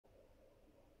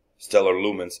Stellar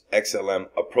Lumens XLM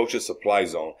approaches supply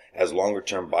zone as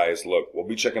longer-term bias look. We'll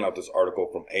be checking out this article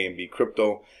from A&B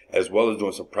Crypto, as well as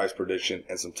doing some price prediction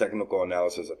and some technical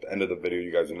analysis at the end of the video.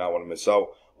 You guys do not want to miss out.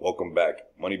 Welcome back.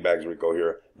 Moneybags Rico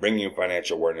here, bringing you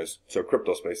financial awareness to a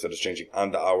crypto space that is changing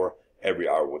on the hour, every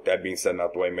hour. With that being said and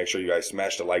out the way, make sure you guys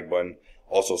smash the like button.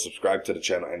 Also subscribe to the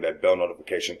channel, and that bell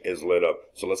notification is lit up.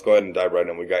 So let's go ahead and dive right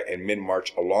in. We got in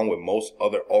mid-March, along with most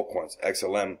other altcoins,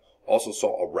 XLM also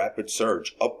saw a rapid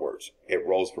surge upwards. It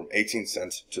rose from 18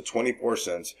 cents to 24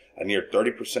 cents, a near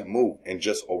 30% move in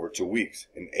just over 2 weeks.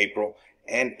 In April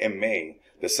and in May,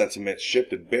 the sentiment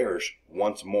shifted bearish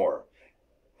once more,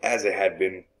 as it had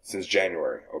been since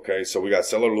January. Okay, so we got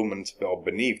Stellar Lumens fell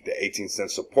beneath the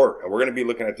 18-cent support, and we're going to be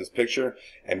looking at this picture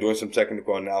and doing some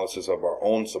technical analysis of our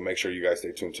own, so make sure you guys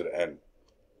stay tuned to the end.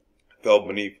 Fell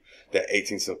beneath the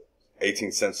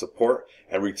 18-cent support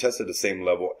and retested the same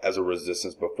level as a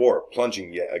resistance before,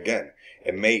 plunging yet again.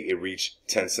 In May, it reached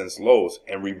 10 cents lows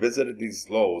and revisited these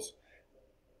lows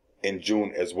in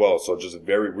June as well. So just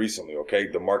very recently, okay,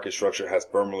 the market structure has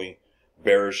firmly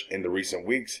bearish in the recent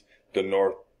weeks, to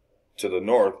the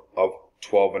north of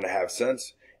 12.5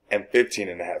 cents and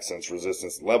 15.5 cents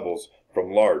resistance levels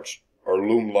from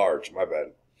loom large, my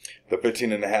bad. The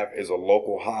 15.5 is a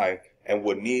local high and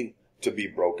would need to be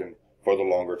broken for the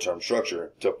longer term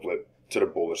structure to flip to the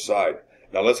bullish side.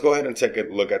 Now let's go ahead and take a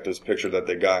look at this picture that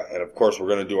they got, and of course we're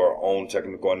going to do our own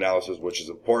technical analysis, which is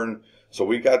important. So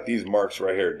we got these marks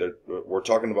right here. We're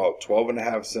talking about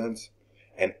 12.5 cents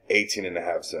and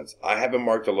 18.5 cents. I have it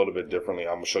marked a little bit differently.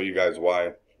 I'm going to show you guys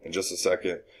why in just a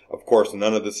second. Of course,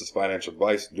 none of this is financial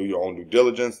advice. Do your own due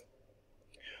diligence.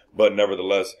 But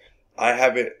nevertheless, I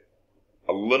have it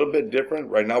a little bit different.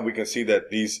 Right now, we can see that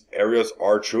these areas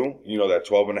are true. You know, that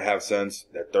 12.5 cents,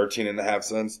 that 13.5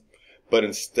 cents. But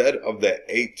instead of that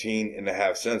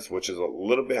 18.5 cents, which is a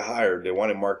little bit higher, they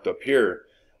want it marked up here.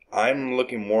 I'm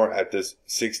looking more at this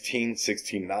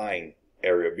 16.69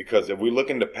 area, because if we look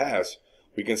in the past,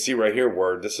 we can see right here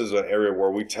where this is an area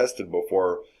where we tested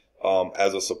before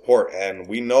as a support. And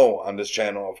we know on this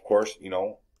channel, of course, you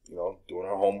know, doing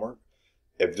our homework,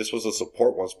 if this was a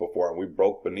support once before and we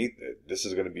broke beneath it, this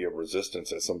is going to be a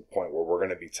resistance at some point where we're going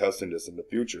to be testing this in the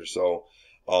future. So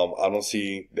I don't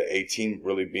see the 18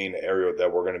 really being the area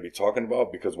that we're going to be talking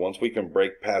about, because once we can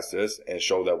break past this and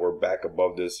show that we're back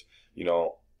above this,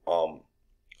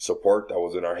 support that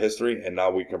was in our history, and now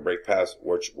we can break past,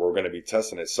 which we're going to be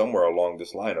testing it somewhere along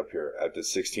this line up here at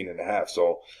this 16.5.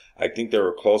 So I think they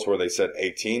were close where they said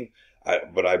 18,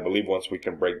 but I believe once we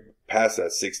can break past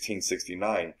that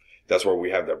 16.69, that's where we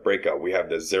have that breakout. We have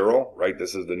the zero, right?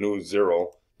 This is the new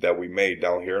zero that we made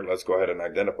down here. Let's go ahead and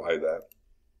identify that.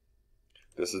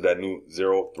 This is that new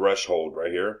zero threshold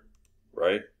right here,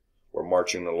 right? We're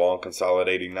marching along,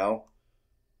 consolidating now.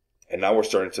 And now we're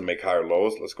starting to make higher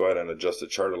lows. Let's go ahead and adjust the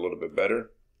chart a little bit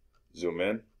better. Zoom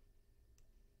in.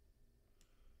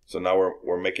 So now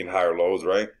we're making higher lows,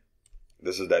 right?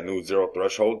 This is that new zero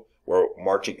threshold. We're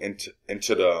marching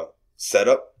into the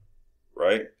setup,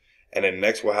 right? And then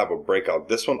next we'll have a breakout.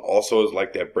 This one also is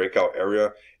like that breakout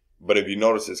area. But if you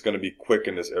notice, it's going to be quick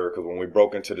in this area, because when we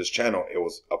broke into this channel, it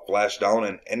was a flash down.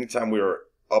 And anytime we were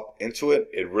up into it,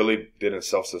 it really didn't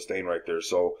self-sustain right there.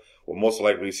 So we'll most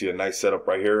likely see a nice setup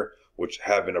right here, which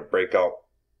having a breakout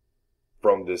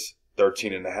from this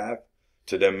 13.5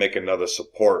 to then make another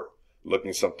support,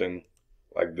 looking something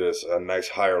like this, a nice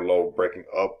higher low, breaking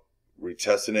up,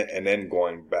 retesting it, and then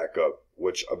going back up,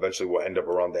 which eventually will end up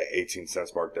around that 18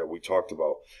 cents mark that we talked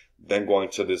about. Then going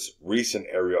to this recent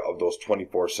area of those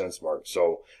 24 cents mark.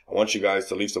 So I want you guys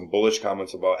to leave some bullish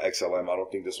comments about XLM. I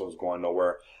don't think this one's going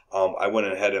nowhere. I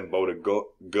went ahead and voted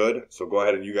good. So go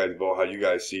ahead and you guys vote how you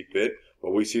guys see fit.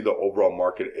 But we see the overall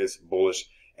market is bullish.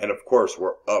 And of course,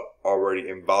 we're up already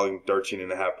in volume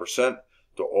 13.5%.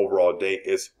 The overall day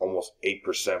is almost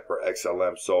 8% for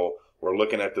XLM. So we're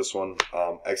looking at this one.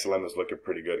 XLM is looking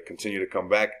pretty good. Continue to come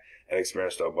back and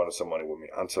experience the abundance of money with me.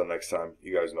 Until next time,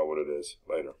 you guys know what it is.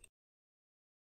 Later.